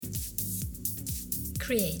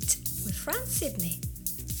Create with Fran Sydney.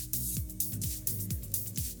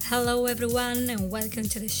 Hello everyone and welcome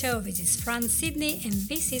to the show. This is Fran Sydney and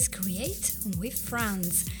this is Create with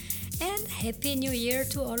Franz. And Happy New Year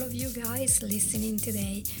to all of you guys listening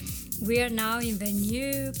today. We are now in the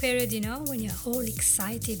new period, when you're all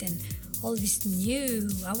excited and all this new,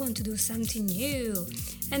 I want to do something new.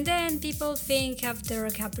 And then people think after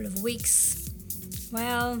a couple of weeks,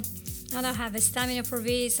 well, I don't have the stamina for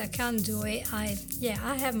this, I can't do it. I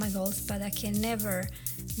have my goals, but I can never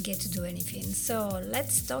get to do anything. So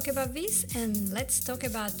let's talk about this and let's talk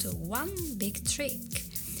about one big trick,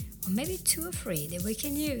 or maybe two or three that we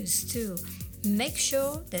can use to make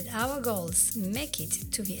sure that our goals make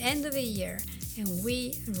it to the end of the year and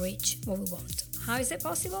we reach what we want. How is it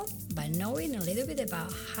possible? By knowing a little bit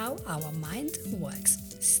about how our mind works.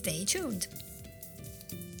 Stay tuned.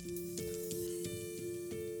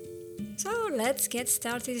 So let's get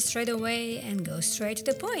started straight away and go straight to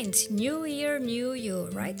the point. New year, new you,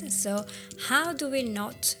 right? So how do we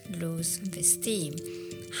not lose the steam?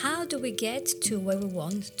 How do we get to where we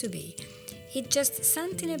want to be? It's just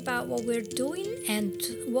something about what we're doing and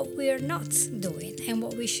what we are not doing and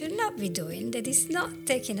what we should not be doing that is not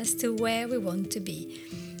taking us to where we want to be.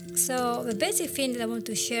 So the basic thing that I want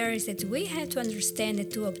to share is that we have to understand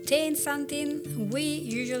that to obtain something, we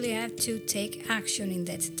usually have to take action in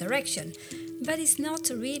that direction. But it's not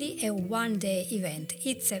really a one-day event.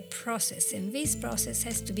 It's a process, and this process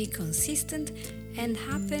has to be consistent and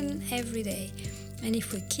happen every day. And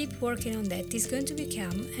if we keep working on that, it's going to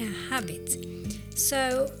become a habit.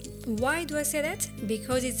 So why do I say that?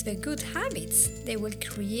 Because it's the good habits that will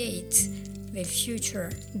create the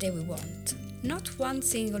future that we want. Not one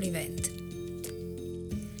single event.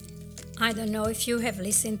 I don't know if you have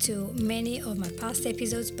listened to many of my past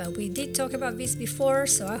episodes, but we did talk about this before,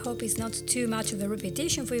 so I hope it's not too much of a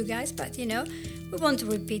repetition for you guys, but we want to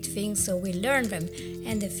repeat things so we learn them.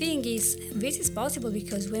 And the thing is, this is possible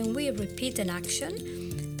because when we repeat an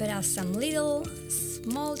action, there are some little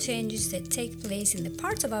small changes that take place in the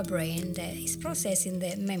parts of our brain that is processing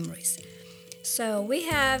the memories. So we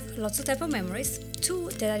have lots of type of memories.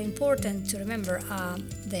 Two that are important to remember are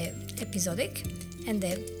the episodic and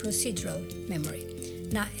the procedural memory.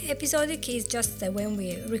 Now, episodic is just when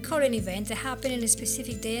we recall an event that happened in a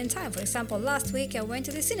specific day and time. For example, last week I went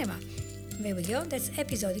to the cinema. There we go, that's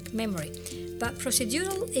episodic memory. But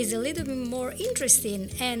procedural is a little bit more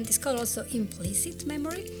interesting and it's called also implicit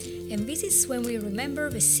memory. And this is when we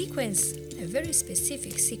remember the sequence, a very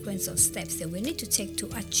specific sequence of steps that we need to take to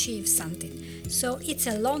achieve something. So it's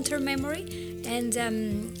a long-term memory and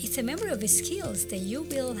it's a memory of the skills that you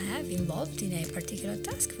will have involved in a particular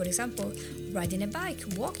task. For example, riding a bike,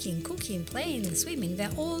 walking, cooking, playing, swimming, they're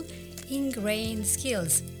all ingrained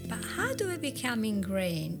skills. But how do we become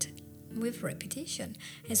ingrained? With repetition.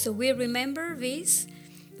 And so we remember this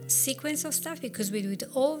sequence of stuff because we do it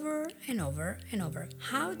over and over and over.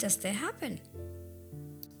 How does that happen?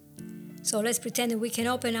 So let's pretend that we can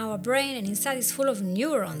open our brain and inside is full of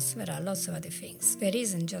neurons. There are lots of other things. There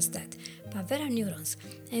isn't just that. But there are neurons.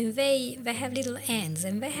 And they have little ends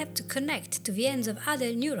and they have to connect to the ends of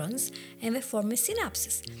other neurons and they form a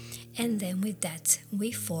synapses. And then with that,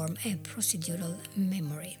 we form a procedural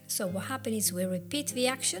memory. So what happens is we repeat the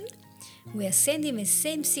action. We are sending the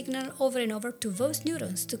same signal over and over to those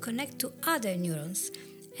neurons to connect to other neurons.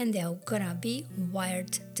 And they are gonna be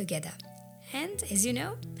wired together. And as you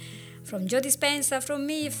know, from Joe Dispenza, from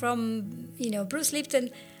me, from Bruce Lipton,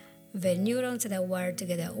 the neurons that are wired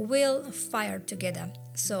together will fire together.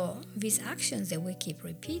 So these actions that we keep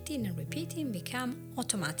repeating and repeating become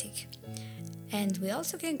automatic. And we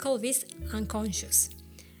also can call this unconscious.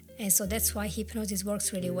 And so that's why hypnosis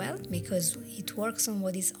works really well, because it works on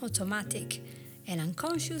what is automatic and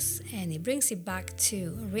unconscious, and it brings it back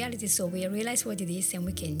to reality so we realize what it is and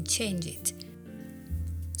we can change it.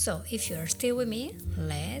 So if you're still with me,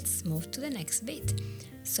 let's move to the next bit.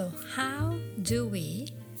 So how do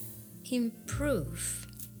we improve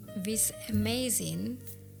this amazing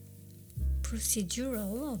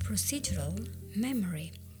procedural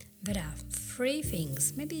memory? There are 3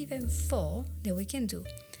 things, maybe even 4 that we can do.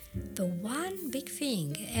 The one big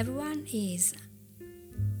thing everyone is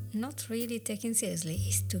not really taking seriously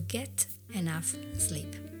is to get enough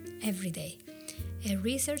sleep every day. And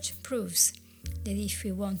research proves that if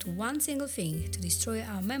we want one single thing to destroy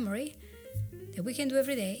our memory, that we can do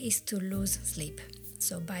every day is to lose sleep.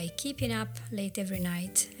 So by keeping up late every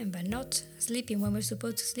night and by not sleeping when we're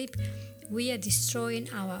supposed to sleep, we are destroying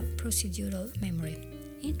our procedural memory.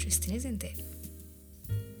 Interesting, isn't it?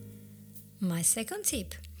 My second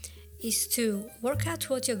tip is to work out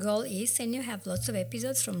what your goal is, and you have lots of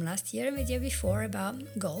episodes from last year and the year before about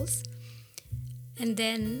goals. And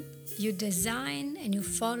then you design and you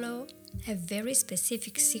follow a very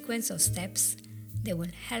specific sequence of steps that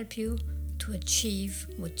will help you to achieve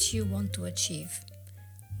what you want to achieve.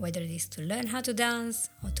 Whether it is to learn how to dance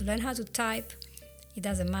or to learn how to type, it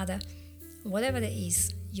doesn't matter. Whatever it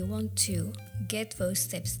is, you want to get those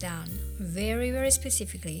steps down very, very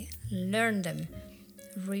specifically. Learn them,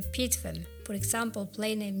 repeat them. For example,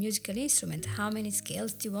 playing a musical instrument, how many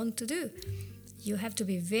scales do you want to do? You have to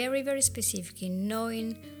be very, very specific in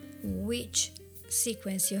knowing which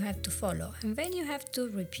sequence you have to follow. And then you have to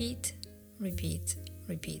repeat,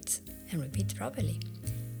 and repeat properly.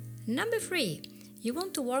 Number 3, you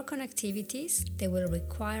want to work on activities that will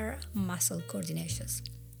require muscle coordinations.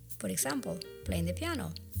 For example, playing the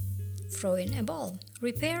piano, throwing a ball,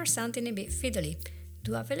 repair something a bit fiddly,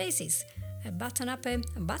 do up the laces, button up a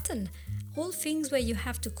button. All things where you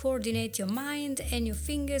have to coordinate your mind and your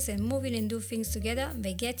fingers and moving and do things together.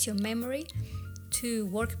 They get your memory to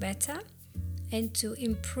work better and to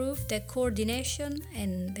improve the coordination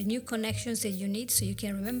and the new connections that you need so you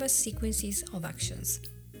can remember sequences of actions.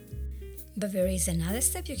 But there is another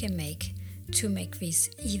step you can make to make this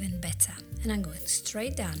even better. And I'm going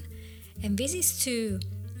straight down. And this is to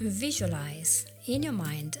visualize in your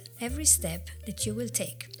mind every step that you will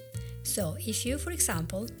take. So if you, for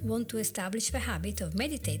example, want to establish the habit of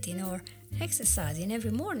meditating or exercising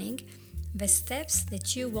every morning, the steps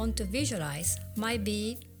that you want to visualize might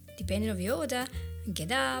be, depending on the order,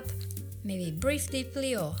 get up, maybe breathe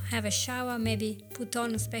deeply or have a shower, maybe put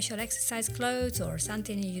on special exercise clothes or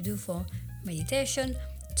something you do for meditation,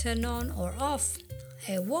 turn on or off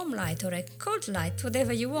a warm light or a cold light,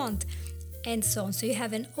 whatever you want, and so on. So you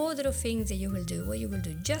have an order of things that you will do, what you will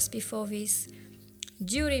do just before this,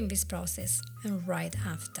 during this process, and right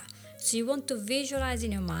after. So you want to visualize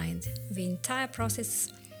in your mind the entire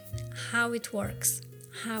process, how it works,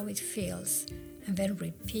 how it feels, and then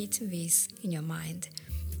repeat this in your mind.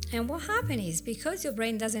 And what happens is, because your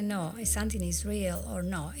brain doesn't know if something is real or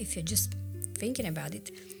not, if you're just thinking about it,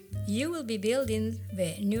 you will be building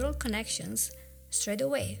the neural connections straight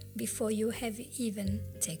away before you have even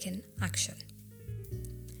taken action.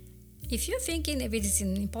 If you're thinking that it is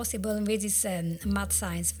impossible and this is mad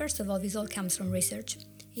science, first of all, this all comes from research.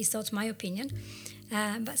 It's not my opinion.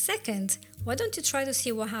 But second, why don't you try to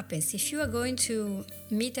see what happens if you are going to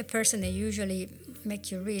meet a person that usually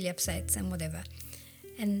make you really upset and whatever,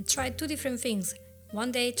 and try 2 different things.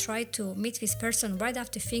 One day try to meet this person right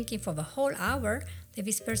after thinking for the whole hour that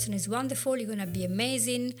this person is wonderful, you're going to be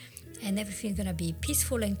amazing, and everything's going to be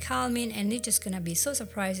peaceful and calming, and you're just going to be so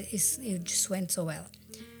surprised it just went so well.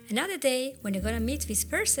 Another day, when you're going to meet this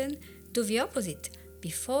person, do the opposite.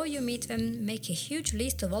 Before you meet them, make a huge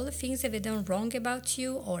list of all the things that they've done wrong about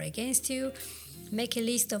you or against you. Make a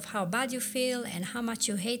list of how bad you feel and how much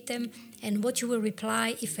you hate them and what you will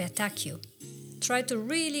reply if they attack you. Try to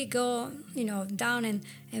really go, down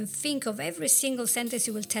and think of every single sentence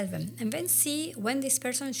you will tell them. And then see when this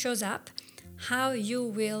person shows up, how you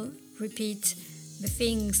will repeat the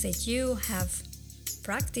things that you have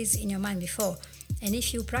practiced in your mind before. And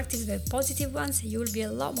if you practice the positive ones, you will be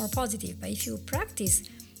a lot more positive. But if you practice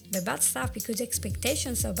the bad stuff because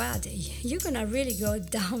expectations are bad, you're going to really go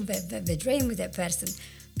down the drain with that person.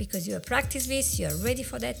 Because you have practiced this, you're ready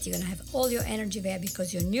for that, you're going to have all your energy there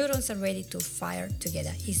because your neurons are ready to fire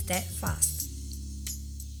together. It's that fast.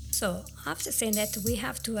 So after saying that, we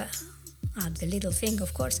have to add the little thing,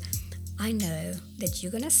 of course. I know that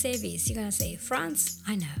you're going to say this. You're going to say, Franz,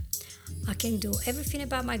 I know. I can do everything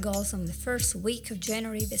about my goals on the first week of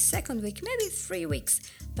January, the second week, maybe 3 weeks.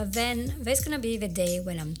 But then there's going to be the day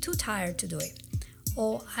when I'm too tired to do it.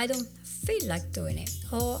 Or I don't feel like doing it.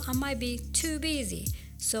 Or I might be too busy.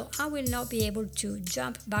 So I will not be able to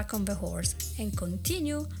jump back on the horse and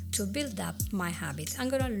continue to build up my habit. I'm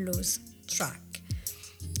going to lose track.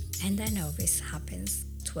 And I know this happens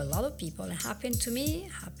to a lot of people. It happened to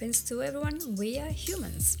me, happens to everyone. We are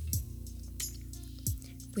humans.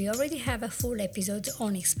 We already have a full episode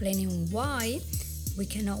on explaining why we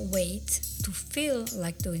cannot wait to feel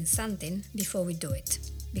like doing something before we do it,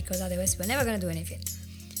 because otherwise we're never going to do anything.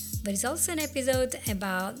 There is also an episode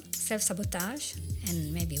about self-sabotage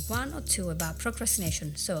and maybe 1 or 2 about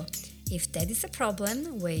procrastination. So if that is a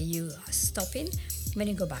problem where you are stopping, then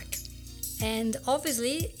you go back. And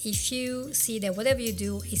obviously, if you see that whatever you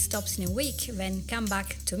do, it stops in a week, then come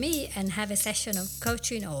back to me and have a session of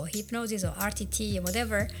coaching or hypnosis or RTT or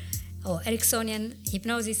whatever, or Ericksonian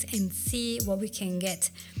hypnosis, and see what we can get.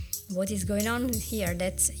 What is going on here,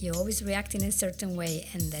 that you always react in a certain way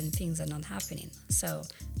and then things are not happening. So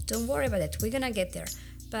Don't worry about that. We're gonna get there.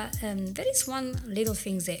 But there is one little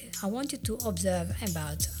thing that I want you to observe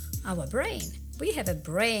about our brain. We have a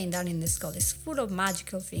brain down in the skull. It's full of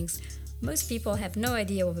magical things. Most people have no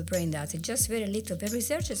idea what the brain does. It's just very little. The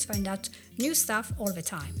researchers find out new stuff all the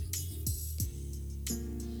time.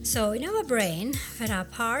 So in our brain, there are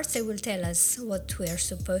parts that will tell us what we are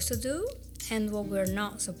supposed to do and what we're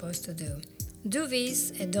not supposed to do. Do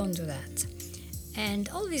this and don't do that. And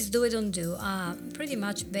all these do and don't do are pretty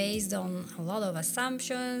much based on a lot of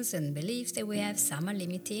assumptions and beliefs that we have. Some are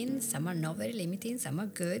limiting, some are not very limiting, some are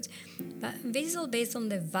good. But this is all based on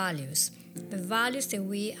the values that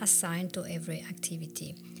we assign to every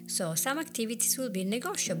activity. So some activities will be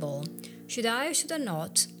negotiable. Should I or should I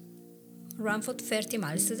not run for 30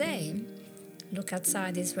 miles a day? Look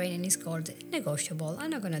outside, it's raining, it's cold. Negotiable, I'm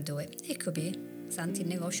not going to do it. It could be something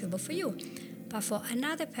negotiable for you. But for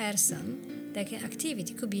another person, that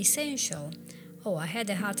activity could be essential. Oh, I had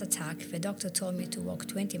a heart attack. The doctor told me to walk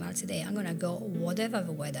 20 miles a day. I'm going to go whatever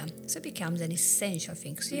the weather. So it becomes an essential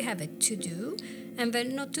thing. So you have a to-do and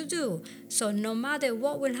then not to do. So no matter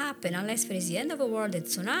what will happen, unless there is the end of the world, a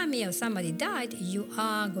tsunami or somebody died, you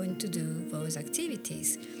are going to do those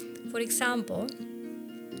activities. For example,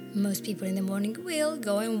 most people in the morning will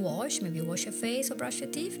go and maybe wash your face or brush your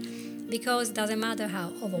teeth, because it doesn't matter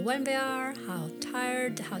how overwhelmed they are, how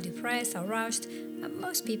tired, how depressed, how rushed,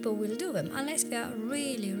 most people will do them unless they are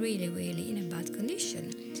really, really, really in a bad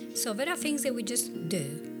condition. So there are things that we just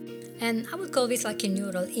do. And I would call this like a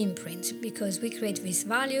neural imprint, because we create these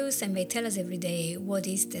values and they tell us every day what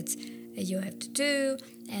is that you have to do,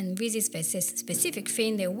 and this is a specific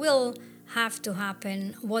thing that will have to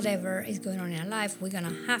happen. Whatever is going on in our life, we're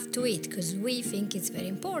gonna have to eat because we think it's very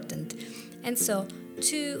important. And so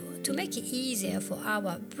to make it easier for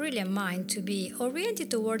our brilliant mind to be oriented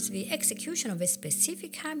towards the execution of a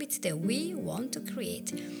specific habit that we want to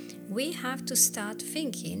create, we have to start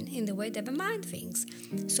thinking in the way that the mind thinks.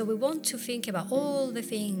 So we want to think about all the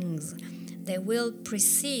things that will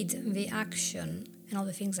precede the action and all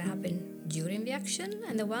the things that happen during the action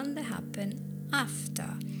and the one that happen after.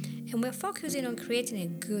 And we're focusing on creating a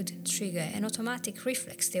good trigger, an automatic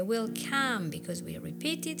reflex that will come because we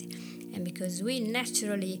repeat it and because we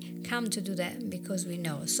naturally come to do that because we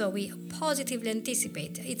know. So we positively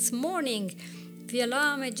anticipate. It's morning, the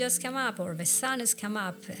alarm had just come up or the sun has come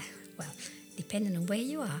up. Well, depending on where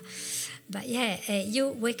you are. But you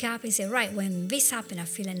wake up and say, right, when this happened, I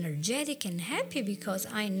feel energetic and happy because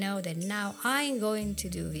I know that now I'm going to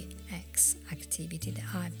do the X activity that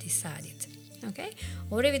I've decided. Okay?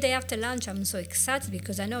 Or every day after lunch, I'm so excited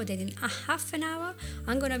because I know that in a half an hour,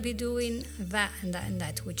 I'm going to be doing that and that and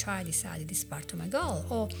that, which I decided is part of my goal.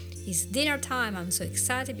 Or it's dinner time, I'm so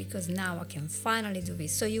excited because now I can finally do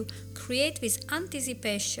this. So you create this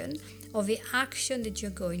anticipation of the action that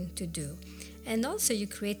you're going to do. And also you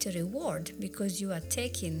create a reward because you are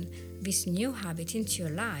taking this new habit into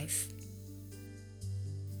your life.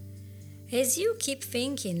 As you keep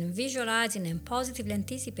thinking, visualizing and positively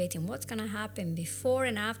anticipating what's going to happen before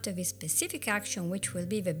and after this specific action, which will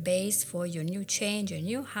be the base for your new change, your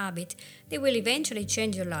new habit, that will eventually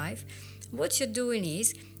change your life, what you're doing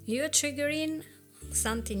is you're triggering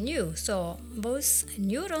something new. So those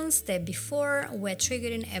neurons that before were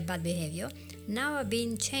triggering a bad behavior now are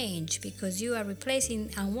being changed because you are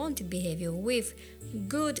replacing unwanted behavior with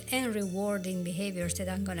good and rewarding behaviors that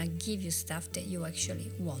are going to give you stuff that you actually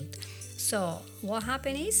want. So what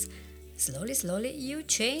happens is, slowly, you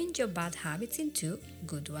change your bad habits into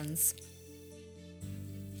good ones.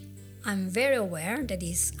 I'm very aware that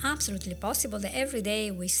it's absolutely possible that every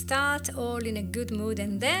day we start all in a good mood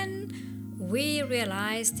and then we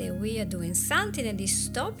realize that we are doing something that is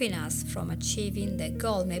stopping us from achieving the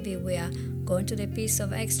goal. Maybe we are going to the piece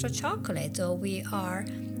of extra chocolate, or we are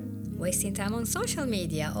wasting time on social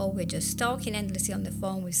media, or we're just talking endlessly on the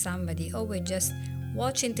phone with somebody, or we're just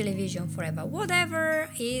watching television forever. Whatever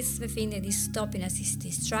is the thing that is stopping us, is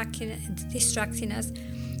distracting us,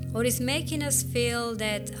 or is making us feel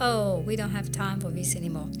that, oh, we don't have time for this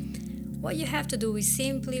anymore. What you have to do is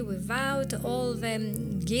simply, without all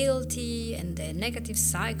the guilty and the negative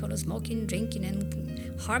cycle of smoking, drinking,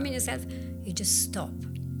 and harming yourself, you just stop.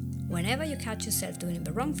 Whenever you catch yourself doing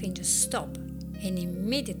the wrong thing, just stop and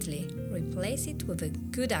immediately replace it with a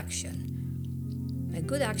good action. A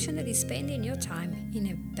good action that is spending your time in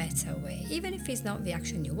a better way, even if it's not the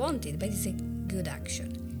action you wanted, but it's a good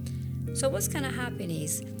action. So what's going to happen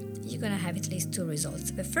is you're going to have at least two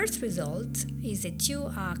results. The first result is that you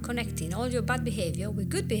are connecting all your bad behavior with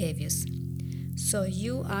good behaviors. So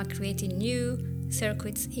you are creating new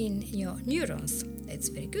circuits in your neurons. That's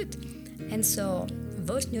very good. And so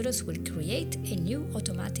those neurons will create a new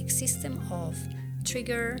automatic system of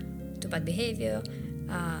trigger to bad behavior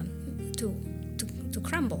to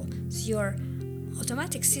crumble. So your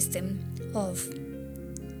automatic system of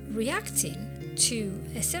reacting to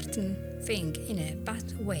a certain thing in a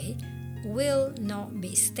bad way will not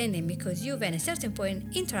be standing, because you then at a certain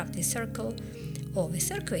point interrupt the circle or the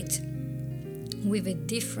circuit with a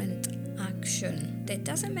different action that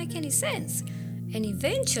doesn't make any sense. And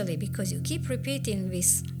eventually, because you keep repeating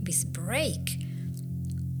this break,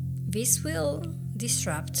 this will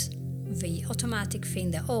disrupt the automatic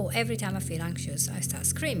thing that, every time I feel anxious, I start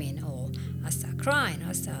screaming, or I start crying,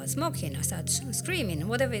 I start smoking, I start screaming,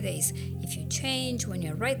 whatever it is. If you change when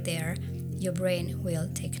you're right there, your brain will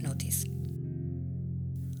take notice.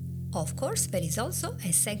 Of course, there is also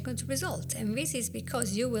a second result, and this is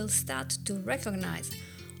because you will start to recognize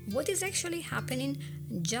what is actually happening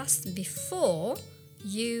just before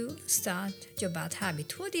you start your bad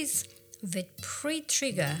habit. What is the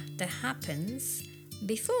pre-trigger that happens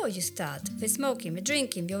before you start? The smoking, the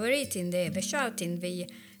drinking, the overeating, the shouting, the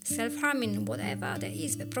self-harming, whatever there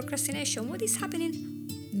is, the procrastination. What is happening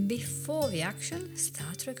before the action?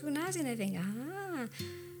 Start recognizing and think,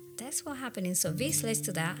 that's what's happening. So this leads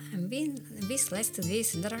to that, and this leads to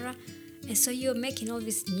this, and so you're making all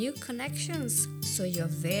these new connections. So you're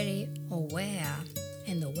very aware,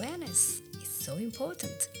 and awareness is so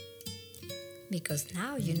important, because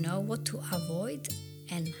now you know what to avoid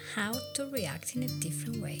and how to react in a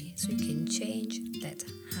different way, so you can change that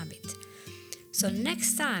habit. So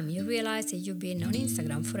next time you realize that you've been on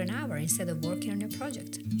Instagram for an hour instead of working on your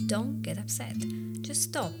project, don't get upset. Just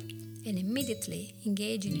stop and immediately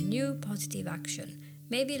engage in a new positive action.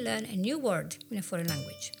 Maybe learn a new word in a foreign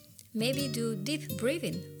language. Maybe do deep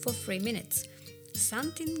breathing for 3 minutes.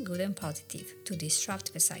 Something good and positive to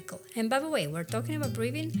disrupt the cycle. And by the way, we're talking about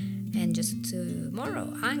breathing, and just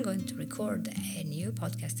tomorrow I'm going to record a new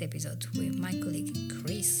podcast episode with my colleague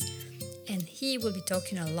Chris, and he will be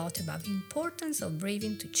talking a lot about the importance of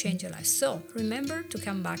breathing to change your life. So remember to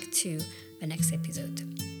come back to the next episode.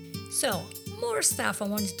 So more stuff I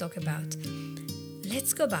want to talk about.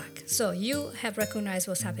 Let's go back. So you have recognized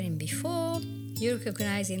what's happening before, you're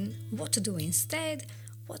recognizing what to do instead.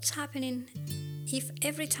 What's happening if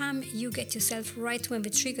every time you get yourself right when the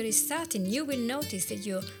trigger is starting, you will notice that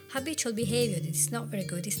your habitual behavior that is not very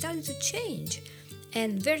good is starting to change.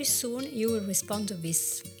 And very soon you will respond to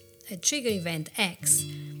this trigger event X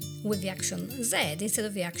with the action Z instead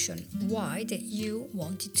of the action Y that you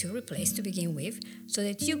wanted to replace to begin with, so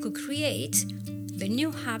that you could create the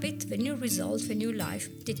new habit, the new result, the new life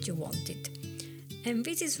that you wanted. And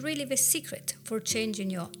this is really the secret for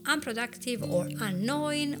changing your unproductive or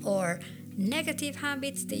annoying or negative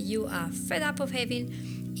habits that you are fed up of having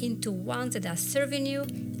into ones that are serving you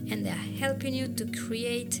and they are helping you to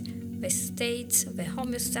create the state, the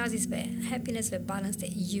homeostasis, the happiness, the balance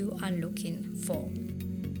that you are looking for.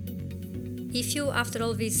 If you, after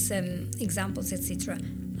all these examples, etc.,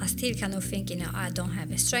 are still kind of thinking, I don't have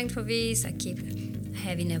the strength for this, I keep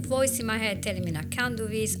having a voice in my head telling me I can't do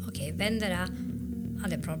this, okay, then there are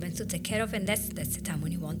other problems to take care of, and that's the time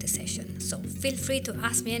when you want a session. So feel free to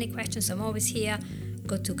ask me any questions. I'm always here.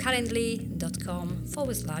 Go to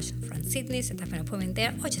calendly.com/FranSydney, set up an appointment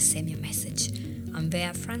there, or just send me a message. I'm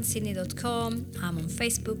there, fransydney.com. I'm on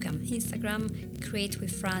Facebook, I'm Instagram, Create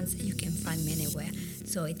with France. You can find me anywhere.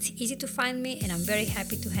 So it's easy to find me, and I'm very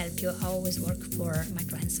happy to help you. I always work for my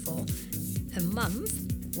clients for a month,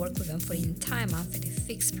 work with them for the entire month at a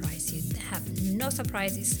fixed price. You have no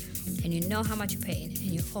surprises, and you know how much you're paying,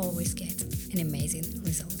 and you always get an amazing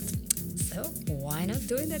result. So why not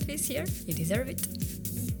doing that this year? You deserve it.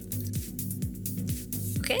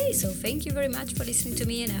 Okay, so thank you very much for listening to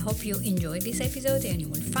me, and I hope you enjoyed this episode and you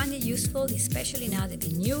will find it useful, especially now that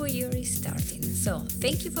the new year is starting. So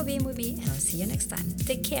thank you for being with me, and I'll see you next time.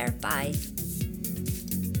 Take care. Bye.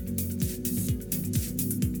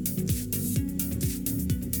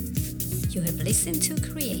 You have listened to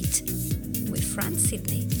Create with France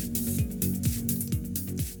Sydney.